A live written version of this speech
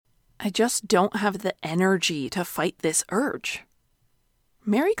I just don't have the energy to fight this urge.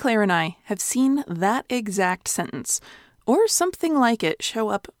 Mary Claire and I have seen that exact sentence, or something like it, show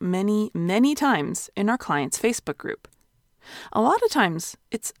up many, many times in our clients' Facebook group. A lot of times,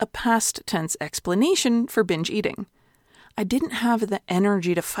 it's a past tense explanation for binge eating. I didn't have the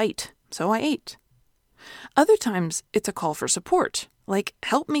energy to fight, so I ate. Other times, it's a call for support, like,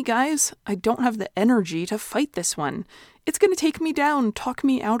 help me guys, I don't have the energy to fight this one. It's going to take me down, talk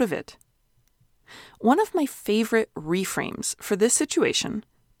me out of it. One of my favorite reframes for this situation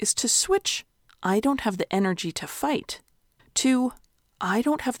is to switch I don't have the energy to fight to I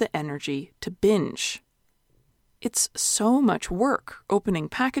don't have the energy to binge. It's so much work opening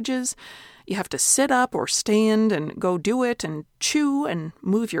packages. You have to sit up or stand and go do it and chew and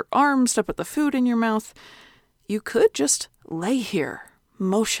move your arms to put the food in your mouth. You could just lay here,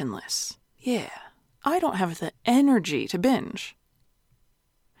 motionless. Yeah, I don't have the energy to binge.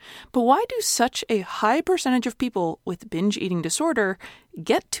 But why do such a high percentage of people with binge eating disorder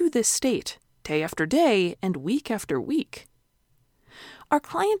get to this state day after day and week after week? Our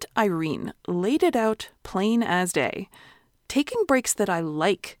client Irene laid it out plain as day. Taking breaks that I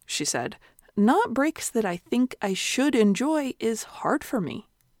like, she said, not breaks that I think I should enjoy, is hard for me.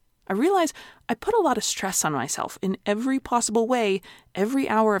 I realize I put a lot of stress on myself in every possible way every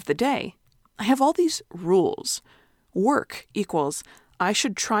hour of the day. I have all these rules. Work equals I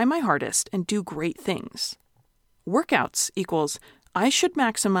should try my hardest and do great things. Workouts equals I should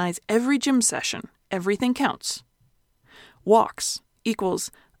maximize every gym session. Everything counts. Walks equals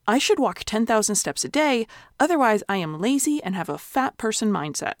I should walk 10,000 steps a day, otherwise I am lazy and have a fat person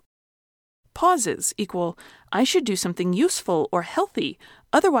mindset. Pauses equal I should do something useful or healthy,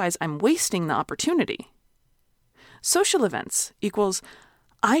 otherwise I'm wasting the opportunity. Social events equals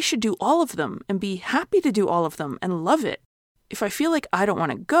I should do all of them and be happy to do all of them and love it. If I feel like I don't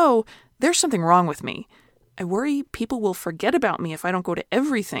want to go, there's something wrong with me. I worry people will forget about me if I don't go to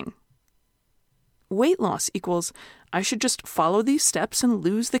everything. Weight loss equals I should just follow these steps and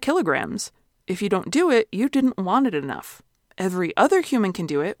lose the kilograms. If you don't do it, you didn't want it enough. Every other human can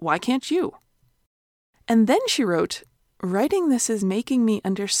do it, why can't you? And then she wrote, writing this is making me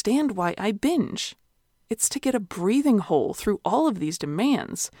understand why I binge. It's to get a breathing hole through all of these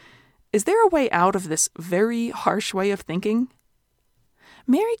demands. Is there a way out of this very harsh way of thinking?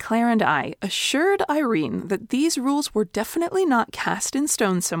 Mary Claire and I assured Irene that these rules were definitely not cast in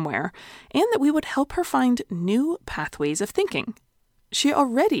stone somewhere, and that we would help her find new pathways of thinking. She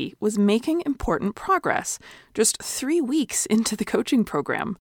already was making important progress, just 3 weeks into the coaching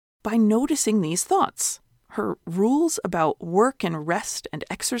program, by noticing these thoughts, her rules about work and rest and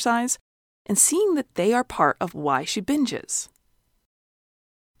exercise, and seeing that they are part of why she binges.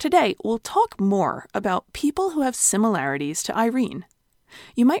 Today, we'll talk more about people who have similarities to Irene.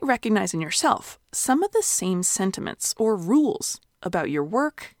 You might recognize in yourself some of the same sentiments or rules about your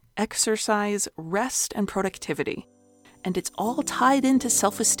work, exercise, rest, and productivity. And it's all tied into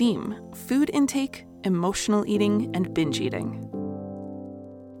self-esteem, food intake, emotional eating, and binge eating.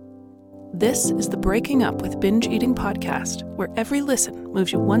 This is the Breaking Up with Binge Eating podcast, where every listen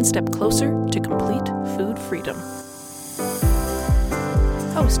moves you one step closer to complete food freedom.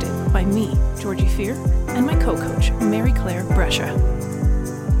 Hosted by me, Georgie Fear, and my co-coach, Mary Claire Brescia.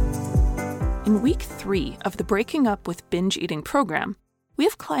 In week 3 of the Breaking Up with Binge Eating program, we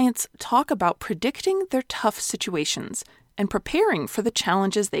have clients talk about predicting their tough situations and preparing for the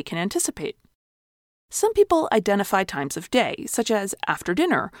challenges they can anticipate. Some people identify times of day, such as after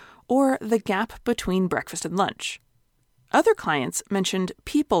dinner or the gap between breakfast and lunch. Other clients mentioned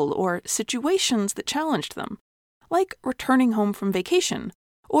people or situations that challenged them, like returning home from vacation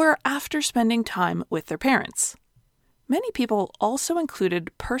or after spending time with their parents. Many people also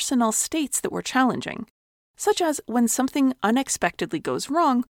included personal states that were challenging, such as when something unexpectedly goes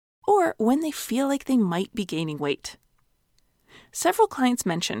wrong or when they feel like they might be gaining weight. Several clients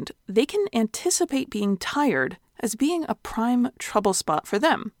mentioned they can anticipate being tired as being a prime trouble spot for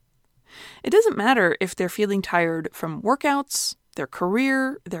them. It doesn't matter if they're feeling tired from workouts, their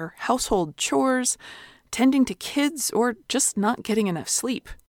career, their household chores, tending to kids, or just not getting enough sleep.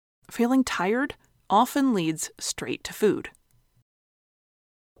 Feeling tired often leads straight to food.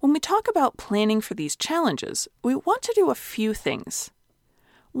 When we talk about planning for these challenges, we want to do a few things.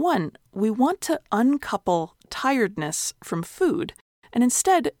 One, we want to uncouple tiredness from food and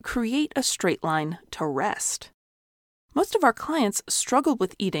instead create a straight line to rest. Most of our clients struggle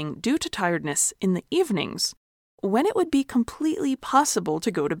with eating due to tiredness in the evenings, when it would be completely possible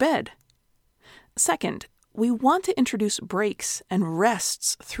to go to bed. Second, we want to introduce breaks and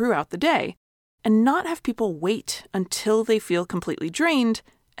rests throughout the day and not have people wait until they feel completely drained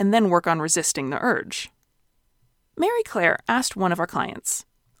and then work on resisting the urge. Mary Claire asked one of our clients,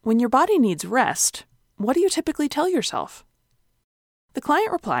 "When your body needs rest, what do you typically tell yourself?" The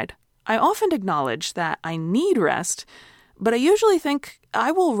client replied, "I often acknowledge that I need rest, but I usually think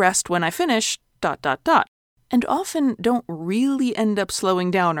I will rest when I finish ... and often don't really end up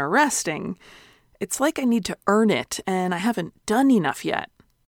slowing down or resting. It's like I need to earn it, and I haven't done enough yet."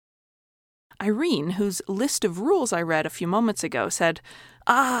 Irene, whose list of rules I read a few moments ago, said,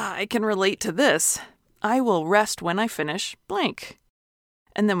 I can relate to this. I will rest when I finish blank.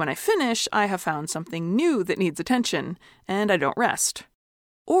 And then when I finish, I have found something new that needs attention, and I don't rest.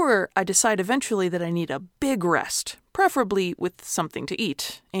 Or I decide eventually that I need a big rest, preferably with something to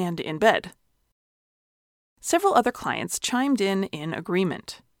eat, and in bed." Several other clients chimed in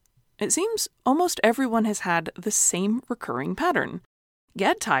agreement. It seems almost everyone has had the same recurring pattern.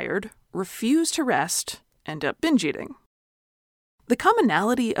 Get tired, refuse to rest, end up binge eating. The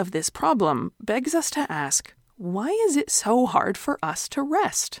commonality of this problem begs us to ask, why is it so hard for us to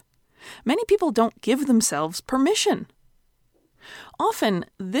rest? Many people don't give themselves permission. Often,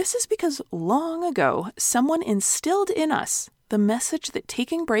 this is because long ago, someone instilled in us the message that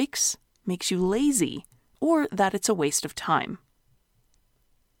taking breaks makes you lazy, or that it's a waste of time.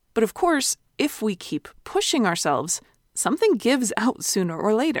 But of course, if we keep pushing ourselves, something gives out sooner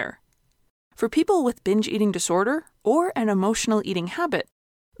or later. For people with binge eating disorder or an emotional eating habit,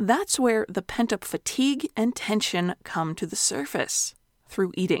 that's where the pent-up fatigue and tension come to the surface,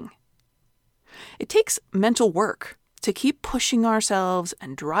 through eating. It takes mental work to keep pushing ourselves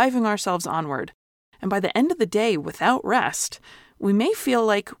and driving ourselves onward, and by the end of the day, without rest, we may feel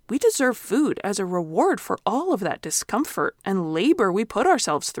like we deserve food as a reward for all of that discomfort and labor we put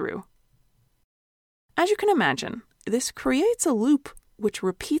ourselves through. As you can imagine, this creates a loop which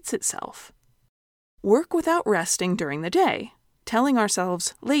repeats itself. Work without resting during the day, telling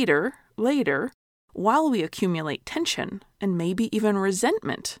ourselves later, while we accumulate tension and maybe even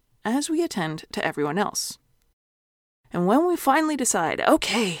resentment as we attend to everyone else. And when we finally decide,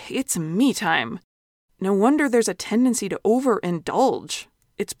 okay, it's me time, no wonder there's a tendency to overindulge.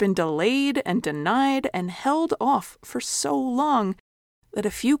 It's been delayed and denied and held off for so long that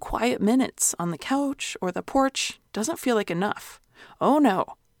a few quiet minutes on the couch or the porch doesn't feel like enough. Oh no.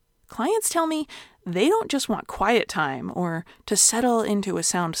 Clients tell me they don't just want quiet time or to settle into a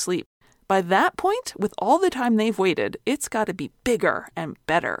sound sleep. By that point, with all the time they've waited, it's got to be bigger and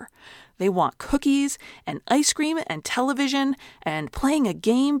better. They want cookies and ice cream and television and playing a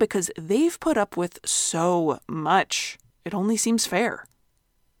game because they've put up with so much. It only seems fair.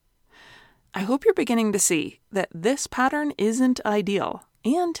 I hope you're beginning to see that this pattern isn't ideal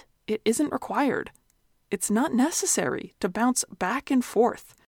and it isn't required. It's not necessary to bounce back and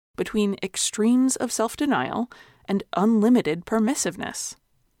forth between extremes of self-denial and unlimited permissiveness.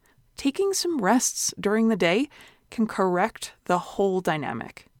 Taking some rests during the day can correct the whole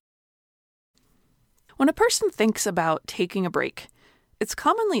dynamic. When a person thinks about taking a break, it's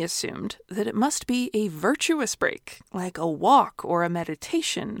commonly assumed that it must be a virtuous break, like a walk or a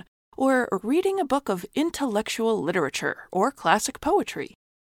meditation, or reading a book of intellectual literature or classic poetry.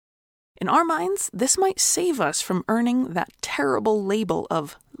 In our minds, this might save us from earning that terrible label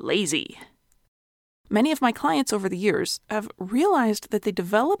of lazy. Many of my clients over the years have realized that they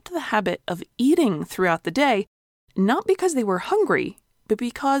developed the habit of eating throughout the day, not because they were hungry, but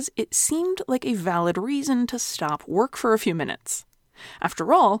because it seemed like a valid reason to stop work for a few minutes.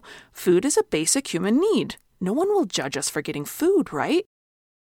 After all, food is a basic human need. No one will judge us for getting food, right?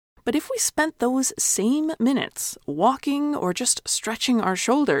 But if we spent those same minutes walking or just stretching our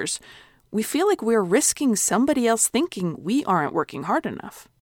shoulders, we feel like we're risking somebody else thinking we aren't working hard enough.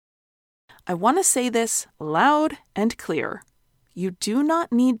 I want to say this loud and clear. You do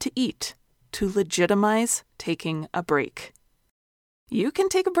not need to eat to legitimize taking a break. You can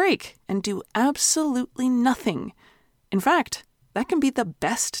take a break and do absolutely nothing. In fact, that can be the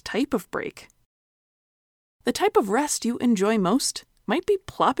best type of break. The type of rest you enjoy most might be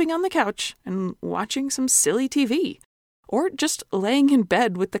plopping on the couch and watching some silly TV, or just laying in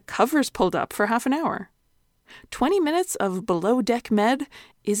bed with the covers pulled up for half an hour. 20 minutes of below deck med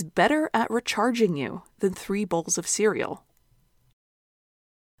is better at recharging you than 3 bowls of cereal.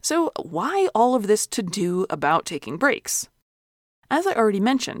 So why all of this to-do about taking breaks? As I already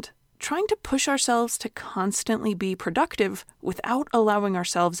mentioned, trying to push ourselves to constantly be productive without allowing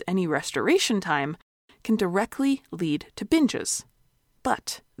ourselves any restoration time can directly lead to binges.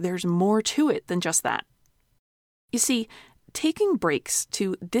 But there's more to it than just that. You see, taking breaks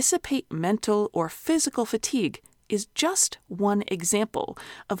to dissipate mental or physical fatigue is just one example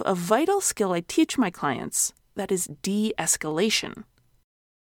of a vital skill I teach my clients that is de-escalation.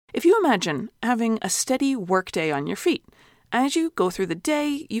 If you imagine having a steady workday on your feet, as you go through the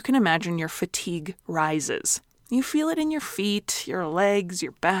day, you can imagine your fatigue rises. You feel it in your feet, your legs,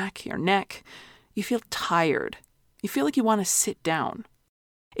 your back, your neck. You feel tired. You feel like you want to sit down.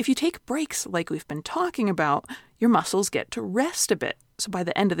 If you take breaks like we've been talking about, your muscles get to rest a bit. So by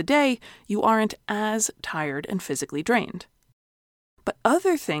the end of the day, you aren't as tired and physically drained. But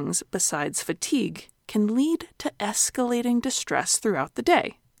other things besides fatigue can lead to escalating distress throughout the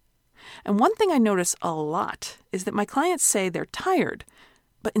day. And one thing I notice a lot is that my clients say they're tired,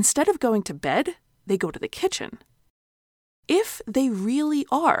 but instead of going to bed, they go to the kitchen. If they really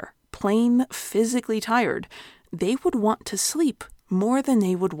are plain physically tired, they would want to sleep more than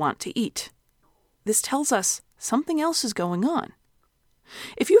they would want to eat. This tells us something else is going on.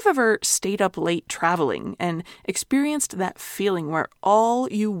 If you've ever stayed up late traveling and experienced that feeling where all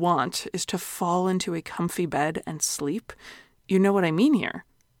you want is to fall into a comfy bed and sleep, you know what I mean here.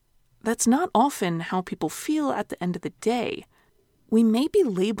 That's not often how people feel at the end of the day. We may be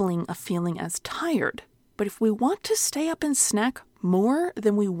labeling a feeling as tired, but if we want to stay up and snack more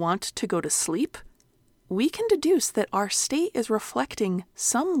than we want to go to sleep, we can deduce that our state is reflecting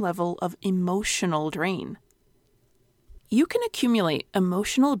some level of emotional drain. You can accumulate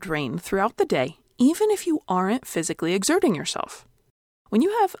emotional drain throughout the day, even if you aren't physically exerting yourself. When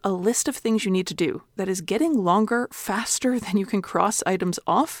you have a list of things you need to do that is getting longer faster than you can cross items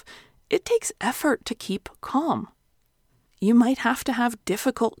off, it takes effort to keep calm. You might have to have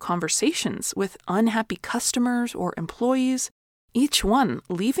difficult conversations with unhappy customers or employees, each one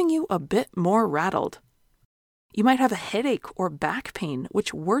leaving you a bit more rattled. You might have a headache or back pain,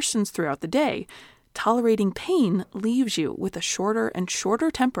 which worsens throughout the day. Tolerating pain leaves you with a shorter and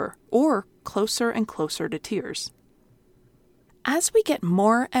shorter temper or closer and closer to tears. As we get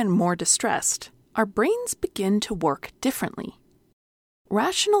more and more distressed, our brains begin to work differently.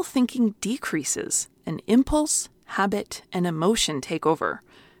 Rational thinking decreases, and impulse, habit, and emotion take over.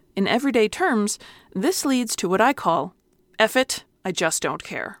 In everyday terms, this leads to what I call, "F it, I just don't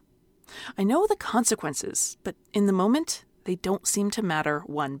care." I know the consequences, but in the moment, they don't seem to matter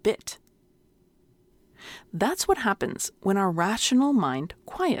one bit. That's what happens when our rational mind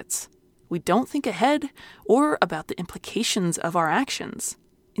quiets. We don't think ahead or about the implications of our actions.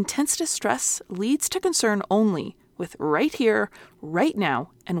 Intense distress leads to concern only with right here, right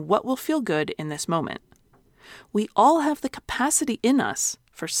now, and what will feel good in this moment. We all have the capacity in us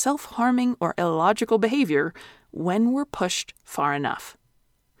for self-harming or illogical behavior when we're pushed far enough.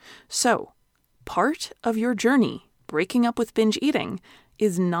 So, part of your journey breaking up with binge eating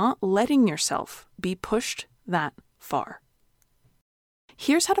is not letting yourself be pushed that far.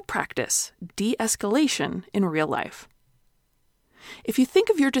 Here's how to practice de-escalation in real life. If you think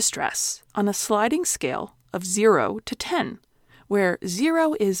of your distress on a sliding scale of 0 to 10, where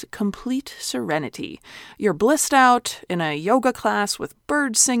 0 is complete serenity, you're blissed out in a yoga class with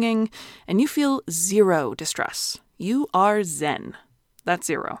birds singing, and you feel 0 distress. You are zen. That's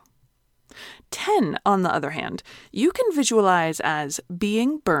 0. 10, on the other hand, you can visualize as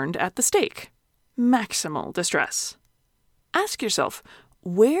being burned at the stake. Maximal distress. Ask yourself,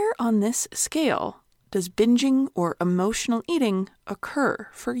 where on this scale does binging or emotional eating occur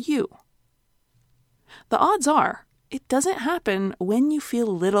for you? The odds are, it doesn't happen when you feel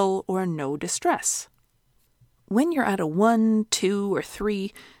little or no distress. When you're at a 1, 2, or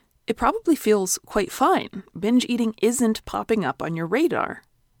 3, it probably feels quite fine. Binge eating isn't popping up on your radar.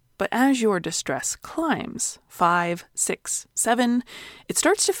 But as your distress climbs, 5, 6, 7, it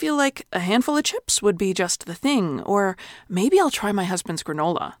starts to feel like a handful of chips would be just the thing, or maybe I'll try my husband's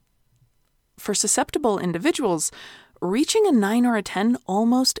granola. For susceptible individuals, reaching a 9 or a 10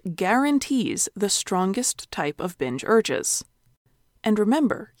 almost guarantees the strongest type of binge urges. And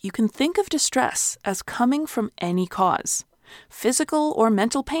remember, you can think of distress as coming from any cause, physical or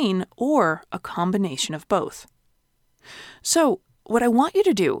mental pain, or a combination of both. So, what I want you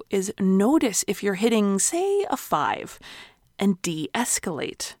to do is notice if you're hitting, say, a 5, and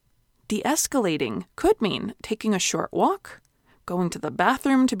de-escalate. De-escalating could mean taking a short walk, going to the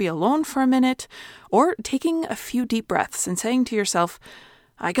bathroom to be alone for a minute, or taking a few deep breaths and saying to yourself,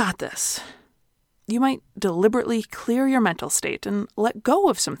 "I got this." You might deliberately clear your mental state and let go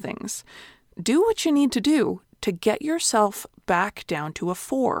of some things. Do what you need to do to get yourself back down to a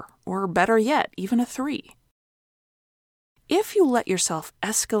 4, or better yet, even a 3. If you let yourself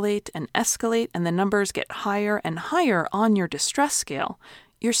escalate and the numbers get higher and higher on your distress scale,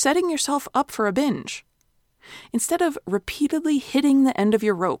 you're setting yourself up for a binge. Instead of repeatedly hitting the end of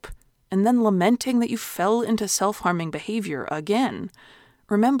your rope and then lamenting that you fell into self-harming behavior again,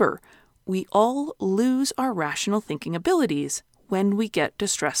 remember, we all lose our rational thinking abilities when we get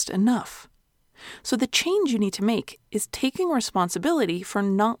distressed enough. So the change you need to make is taking responsibility for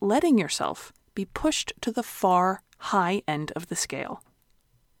not letting yourself be pushed to the far high end of the scale.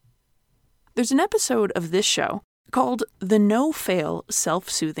 There's an episode of this show called The No-Fail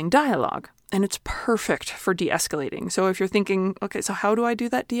Self-Soothing Dialogue, and it's perfect for de-escalating. So if you're thinking, okay, so how do I do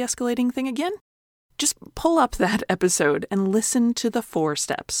that de-escalating thing again? Just pull up that episode and listen to the 4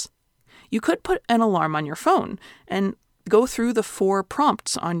 steps. You could put an alarm on your phone and go through the 4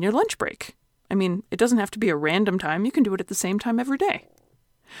 prompts on your lunch break. I mean, it doesn't have to be a random time. You can do it at the same time every day.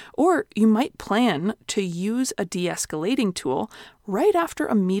 Or you might plan to use a de-escalating tool right after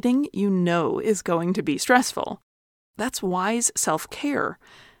a meeting you know is going to be stressful. That's wise self-care.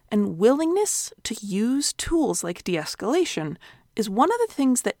 And willingness to use tools like de-escalation is one of the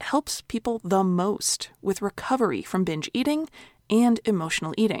things that helps people the most with recovery from binge eating and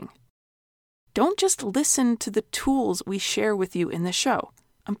emotional eating. Don't just listen to the tools we share with you in the show.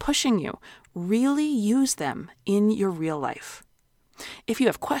 I'm pushing you. Really use them in your real life. If you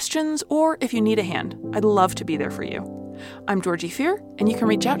have questions or if you need a hand, I'd love to be there for you. I'm Georgie Fear, and you can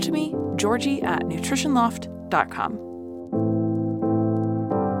reach out to me, Georgie@nutritionloft.com.